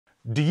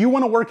Do you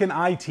want to work in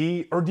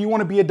IT, or do you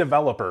want to be a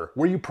developer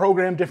where you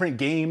program different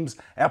games,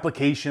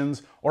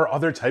 applications, or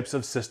other types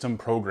of system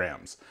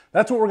programs?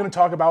 That's what we're going to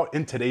talk about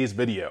in today's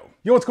video.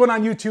 Yo, what's going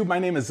on YouTube? My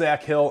name is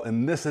Zach Hill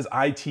and this is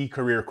IT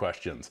Career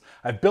Questions.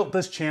 I've built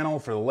this channel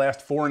for the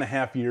last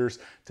 4.5 years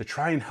to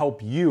try and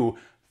help you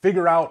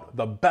figure out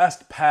the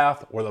best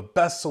path or the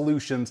best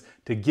solutions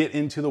to get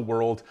into the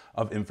world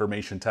of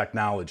information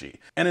technology.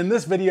 And in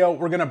this video,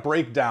 we're gonna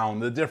break down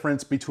the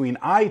difference between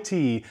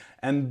IT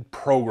and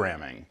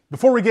programming.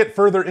 Before we get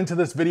further into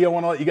this video, I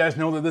wanna let you guys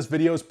know that this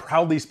video is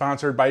proudly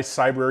sponsored by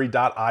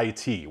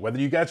Cybrary.it. Whether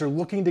you guys are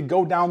looking to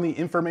go down the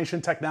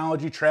information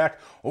technology track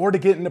or to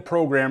get into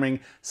programming,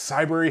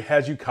 Cybrary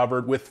has you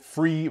covered with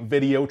free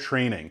video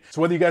training.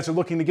 So whether you guys are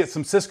looking to get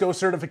some Cisco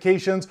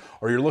certifications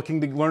or you're looking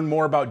to learn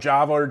more about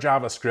Java or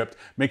JavaScript,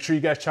 make sure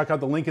you guys check out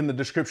the link in the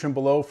description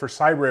below for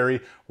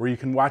Cybrary, where you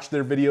can watch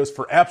their videos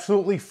for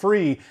absolutely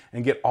free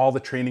and get all the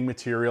training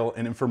material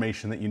and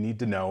information that you need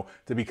to know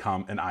to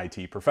become an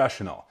IT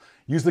professional.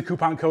 Use the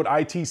coupon code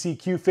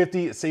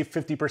ITCQ50, save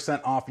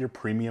 50% off your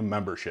premium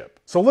membership.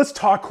 So let's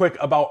talk quick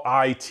about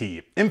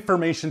IT,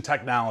 information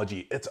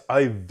technology. It's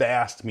a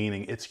vast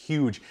meaning, it's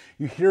huge.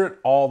 You hear it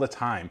all the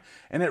time,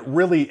 and it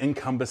really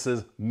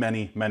encompasses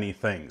many, many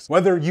things.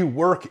 Whether you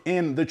work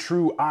in the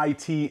true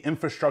IT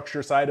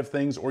infrastructure side of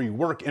things or you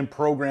work in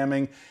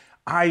programming,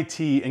 IT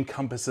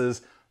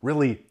encompasses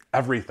really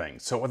everything.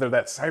 So whether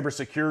that's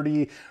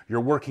cybersecurity,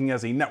 you're working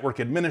as a network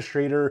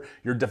administrator,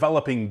 you're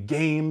developing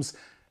games,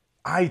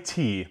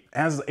 IT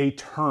as a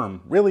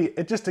term, really,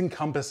 it just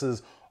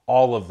encompasses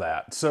all of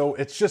that. So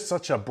it's just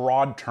such a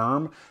broad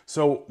term.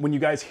 So when you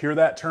guys hear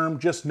that term,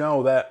 just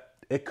know that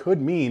it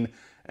could mean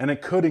and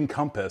it could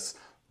encompass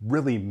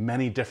really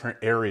many different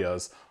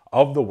areas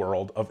of the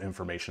world of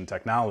information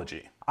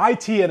technology.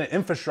 IT at an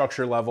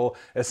infrastructure level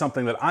is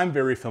something that I'm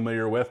very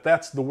familiar with.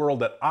 That's the world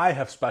that I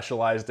have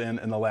specialized in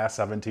the last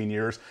 17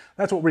 years.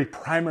 That's what we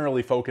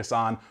primarily focus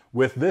on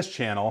with this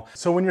channel.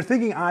 So when you're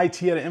thinking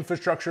IT at an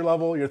infrastructure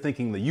level, you're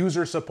thinking the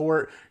user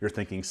support, you're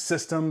thinking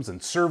systems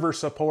and server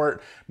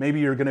support. Maybe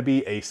you're gonna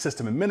be a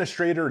system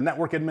administrator,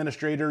 network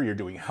administrator, you're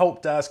doing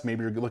help desk,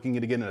 maybe you're looking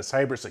to get into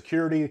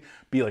cybersecurity,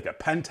 be like a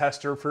pen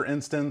tester, for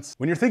instance.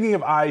 When you're thinking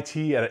of IT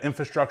at an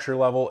infrastructure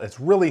level, it's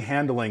really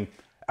handling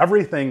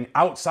everything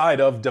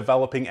outside of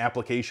developing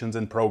applications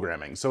and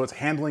programming. So it's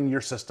handling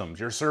your systems,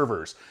 your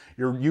servers,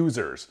 your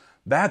users.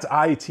 That's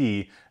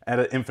IT at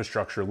an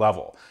infrastructure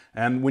level.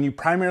 And when you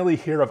primarily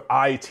hear of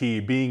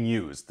IT being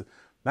used,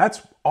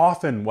 that's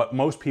often what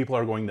most people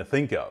are going to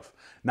think of.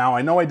 Now,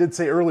 I know I did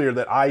say earlier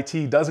that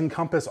IT does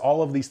encompass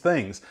all of these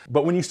things,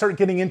 but when you start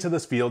getting into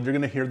this field, you're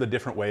gonna hear the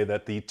different way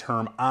that the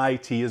term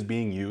IT is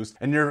being used,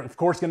 and you're of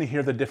course gonna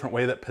hear the different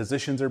way that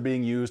positions are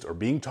being used or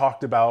being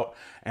talked about,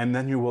 and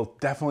then you will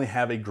definitely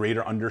have a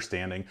greater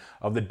understanding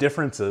of the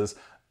differences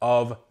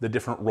of the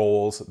different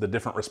roles, the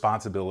different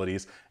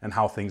responsibilities, and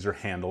how things are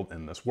handled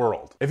in this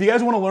world. If you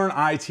guys want to learn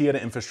IT at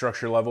an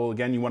infrastructure level,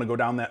 again, you want to go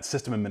down that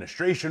system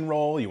administration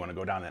role, you want to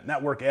go down that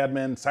network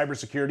admin,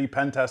 cybersecurity,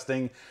 pen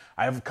testing.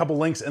 I have a couple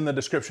links in the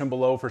description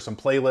below for some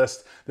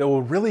playlists that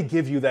will really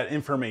give you that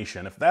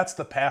information. If that's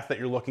the path that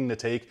you're looking to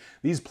take,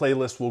 these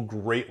playlists will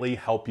greatly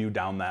help you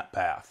down that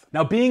path.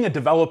 Now, being a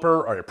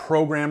developer or a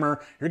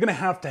programmer, you're going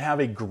to have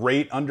a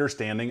great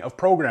understanding of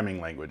programming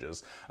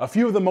languages. A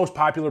few of the most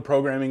popular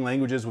programming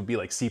languages would be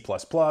like C++,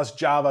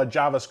 Java,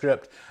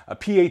 JavaScript,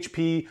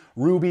 PHP,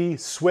 Ruby,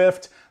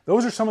 Swift.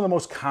 Those are some of the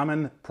most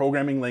common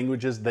programming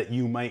languages that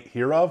you might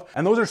hear of.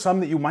 And those are some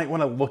that you might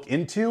want to look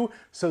into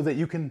so that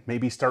you can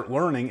maybe start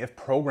learning if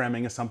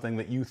programming is something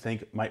that you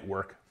think might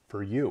work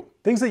for you.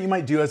 Things that you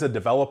might do as a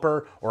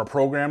developer or a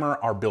programmer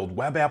are build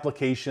web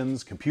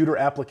applications, computer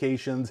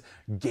applications,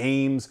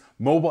 games,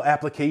 mobile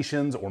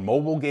applications or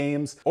mobile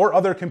games, or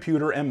other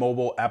computer and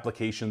mobile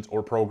applications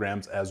or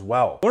programs as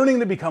well. Learning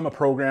to become a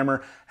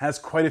programmer has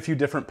quite a few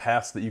different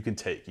paths that you can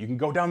take. You can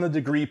go down the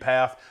degree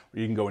path, or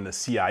you can go into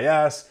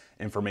CIS,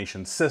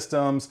 information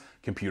systems,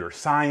 computer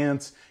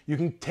science. You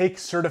can take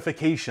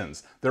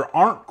certifications. There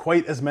aren't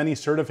quite as many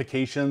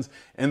certifications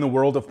in the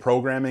world of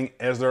programming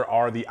as there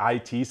are the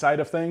IT side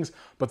of things,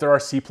 but there are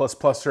C++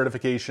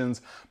 certifications.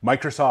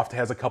 Microsoft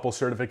has a couple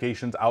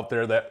certifications out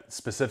there that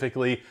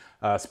specifically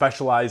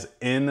specialize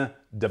in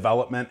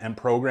development and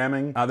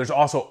programming. There's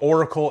also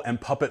Oracle and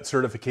Puppet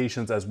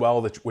certifications as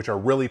well, which are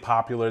really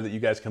popular that you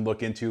guys can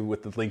look into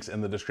with the links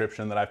in the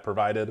description that I've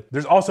provided.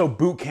 There's also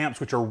boot camps,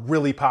 which are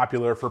really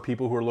popular for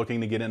people who are looking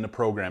to get into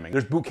programming.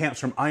 There's boot camps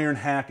from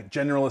IronHack,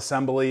 General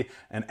Assembly,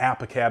 and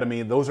App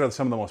Academy. Those are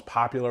some of the most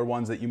popular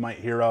ones that you might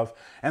hear of.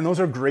 And those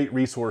are great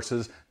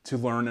resources to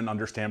learn and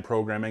understand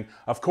programming.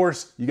 Of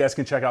course, you guys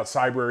can check out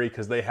Cybrary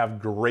because they have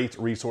great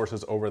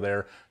resources over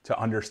there to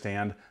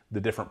understand the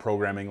different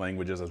programming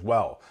languages as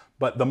well.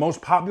 But the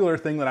most popular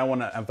thing that I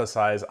want to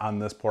emphasize on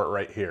this part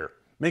right here,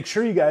 make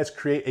sure you guys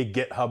create a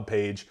GitHub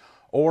page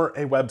or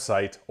a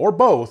website, or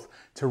both,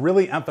 to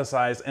really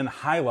emphasize and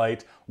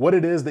highlight what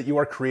it is that you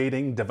are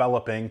creating,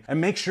 developing,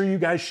 and make sure you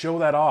guys show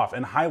that off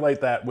and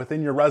highlight that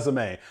within your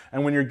resume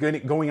and when you're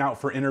going out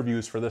for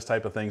interviews for this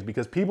type of things,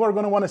 because people are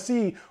going to want to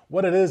see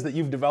what it is that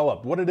you've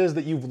developed, what it is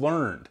that you've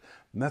learned.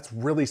 And that's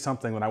really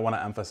something that I want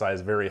to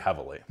emphasize very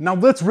heavily. Now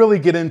let's really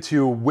get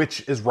into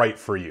which is right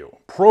for you,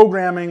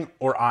 programming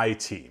or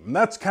IT. And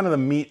that's kind of the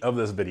meat of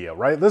this video,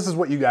 right? This is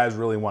what you guys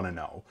really want to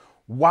know.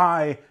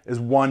 Why is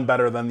one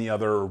better than the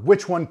other? Or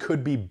which one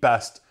could be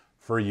best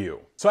for you?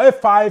 So I have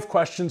 5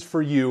 questions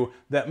for you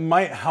that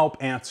might help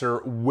answer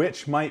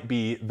which might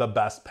be the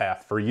best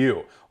path for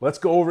you. Let's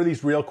go over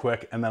these real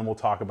quick and then we'll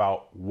talk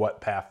about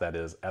what path that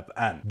is at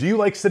the end. Do you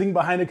like sitting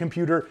behind a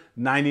computer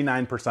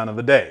 99% of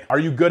the day? Are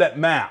you good at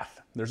math?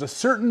 There's a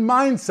certain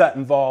mindset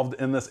involved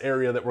in this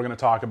area that we're going to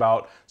talk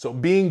about, so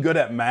being good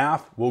at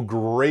math will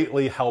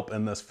greatly help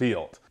in this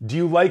field. Do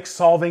you like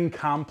solving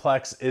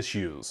complex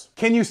issues?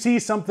 Can you see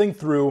something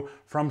through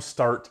from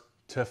start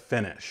to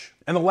finish?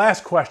 And the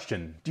last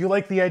question, do you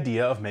like the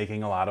idea of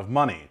making a lot of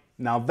money?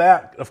 Now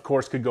that, of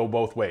course, could go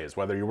both ways,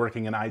 whether you're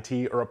working in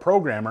IT or a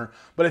programmer,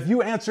 but if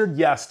you answered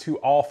yes to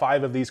all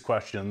 5 of these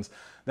questions,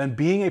 then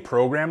being a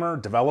programmer,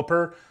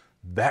 developer,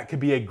 that could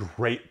be a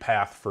great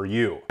path for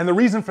you. And the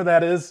reason for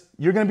that is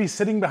you're going to be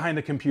sitting behind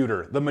a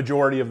computer the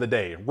majority of the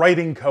day,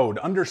 writing code,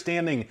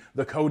 understanding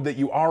the code that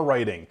you are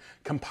writing,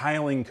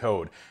 compiling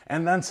code,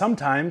 and then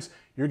sometimes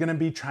you're going to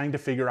be trying to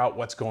figure out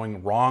what's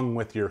going wrong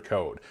with your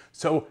code.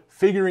 So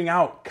figuring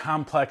out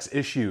complex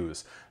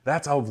issues,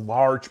 that's a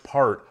large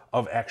part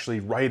of actually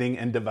writing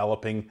and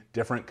developing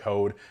different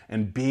code,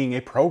 and being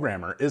a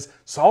programmer is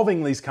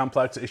solving these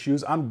complex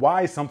issues on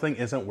why something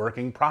isn't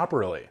working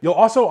properly. You'll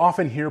also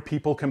often hear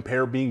people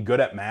compare being good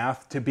at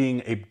math to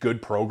being a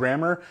good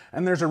programmer,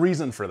 and there's a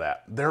reason for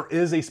that. There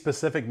is a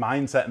specific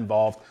mindset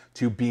involved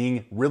to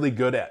being really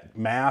good at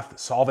math,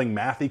 solving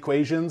math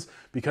equations,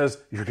 because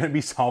you're going to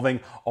be solving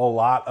a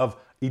lot of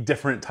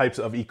different types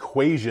of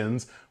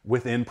equations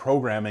within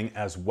programming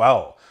as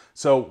well.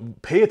 So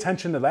pay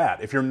attention to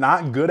that. If you're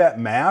not good at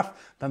math,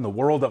 then the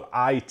world of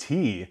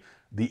IT,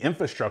 the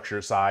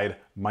infrastructure side,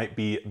 might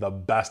be the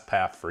best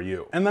path for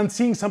you. And then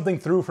seeing something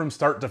through from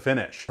start to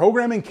finish.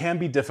 Programming can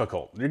be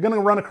difficult. You're going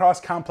to run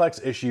across complex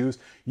issues.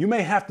 You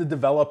may have to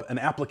develop an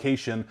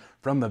application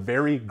from the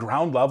very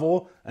ground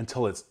level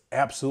until it's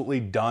absolutely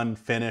done,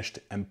 finished,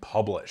 and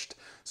published.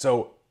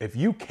 So if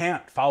you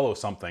can't follow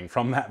something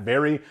from that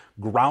very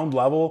ground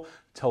level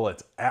till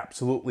it's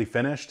absolutely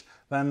finished,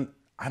 then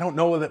I don't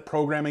know that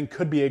programming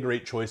could be a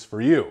great choice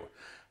for you.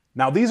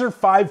 Now, these are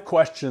 5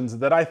 questions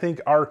that I think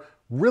are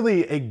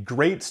really a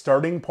great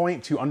starting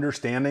point to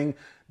understanding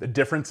the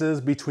differences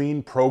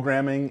between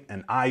programming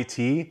and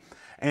IT.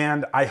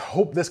 And I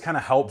hope this kind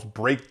of helps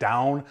break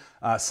down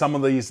some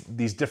of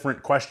these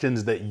different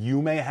questions that you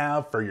may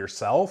have for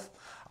yourself.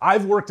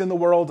 I've worked in the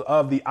world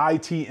of the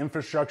IT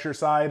infrastructure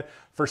side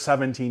for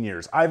 17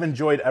 years. I've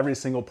enjoyed every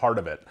single part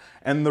of it.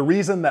 And the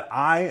reason that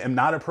I am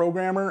not a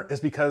programmer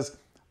is because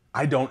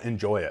I don't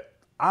enjoy it.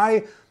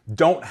 I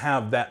don't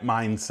have that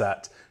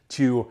mindset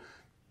to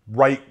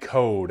write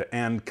code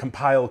and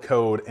compile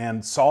code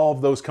and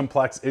solve those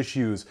complex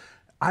issues.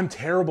 I'm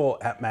terrible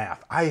at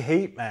math. I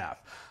hate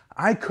math.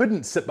 I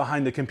couldn't sit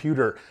behind a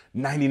computer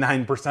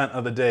 99%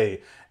 of the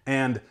day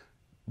and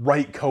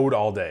write code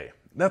all day.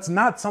 That's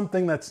not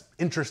something that's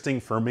interesting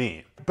for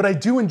me. But I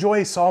do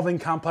enjoy solving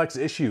complex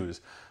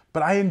issues,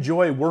 but I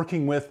enjoy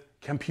working with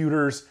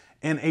computers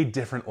in a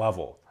different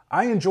level.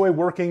 I enjoy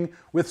working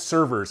with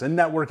servers and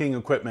networking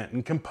equipment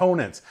and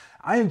components.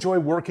 I enjoy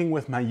working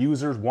with my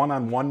users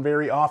one-on-one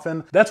very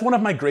often. That's one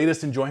of my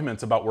greatest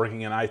enjoyments about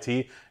working in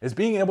IT, is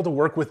being able to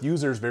work with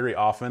users very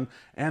often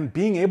and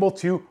being able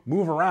to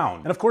move around.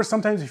 And of course,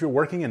 sometimes if you're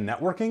working in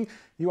networking,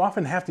 you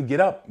often have to get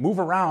up, move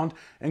around,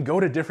 and go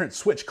to different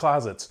switch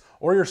closets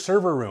or your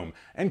server room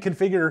and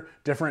configure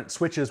different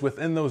switches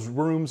within those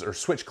rooms or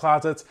switch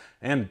closets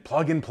and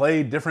plug and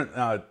play different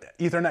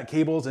Ethernet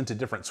cables into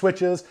different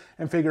switches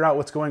and figure out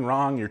what's going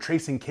wrong. You're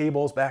tracing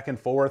cables back and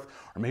forth,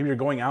 or maybe you're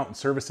going out and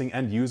servicing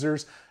end users.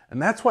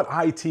 And that's what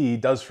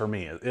IT does for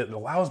me. It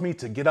allows me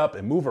to get up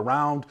and move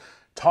around,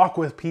 talk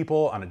with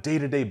people on a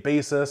day-to-day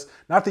basis.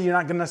 Not that you're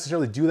not going to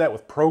necessarily do that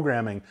with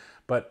programming,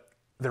 but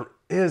there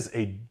is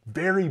a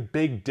very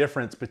big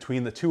difference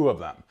between the two of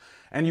them.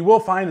 And you will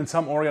find in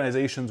some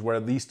organizations where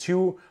these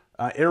two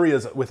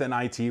areas within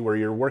IT, where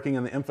you're working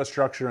in the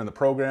infrastructure and the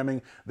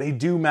programming, they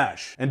do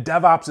mesh. And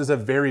DevOps is a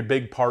very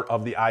big part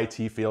of the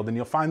IT field, and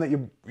you'll find that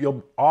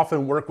you'll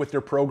often work with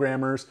your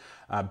programmers,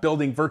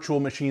 building virtual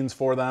machines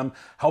for them,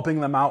 helping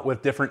them out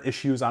with different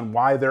issues on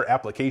why their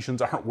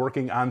applications aren't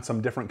working on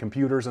some different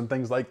computers and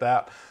things like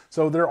that.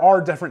 So there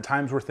are different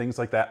times where things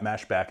like that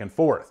mesh back and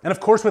forth. And of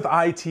course, with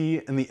IT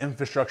and the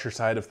infrastructure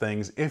side of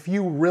things, if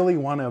you really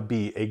want to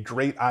be a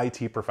great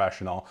IT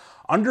professional,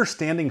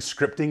 understanding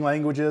scripting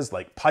languages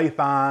like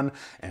Python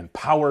and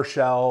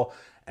PowerShell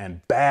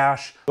and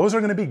Bash, those are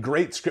going to be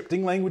great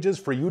scripting languages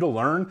for you to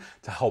learn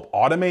to help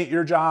automate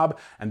your job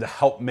and to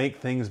help make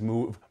things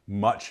move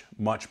much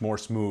more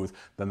smooth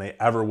than they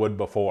ever would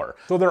before.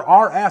 So there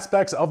are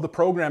aspects of the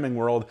programming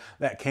world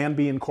that can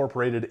be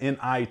incorporated in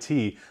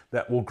IT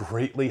that will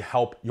greatly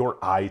help your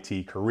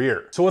IT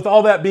career. So with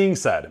all that being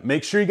said,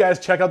 make sure you guys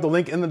check out the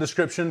link in the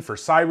description for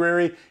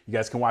Cybrary. You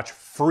guys can watch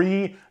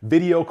free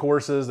video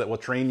courses that will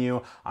train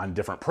you on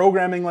different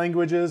programming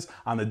languages,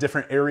 on the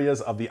different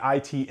areas of the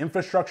IT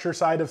infrastructure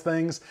side of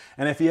things.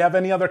 And if you have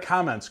any other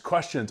comments,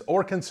 questions,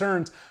 or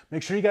concerns,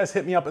 make sure you guys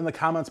hit me up in the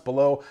comments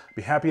below. I'd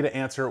be happy to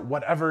answer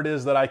whatever it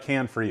is that I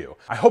can for you.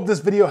 I hope this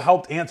video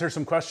helped answer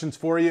some questions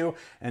for you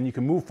and you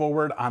can move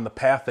forward on the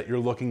path that you're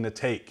looking to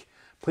take.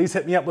 Please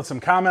hit me up with some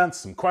comments,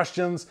 some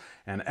questions,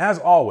 and as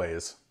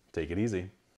always, take it easy.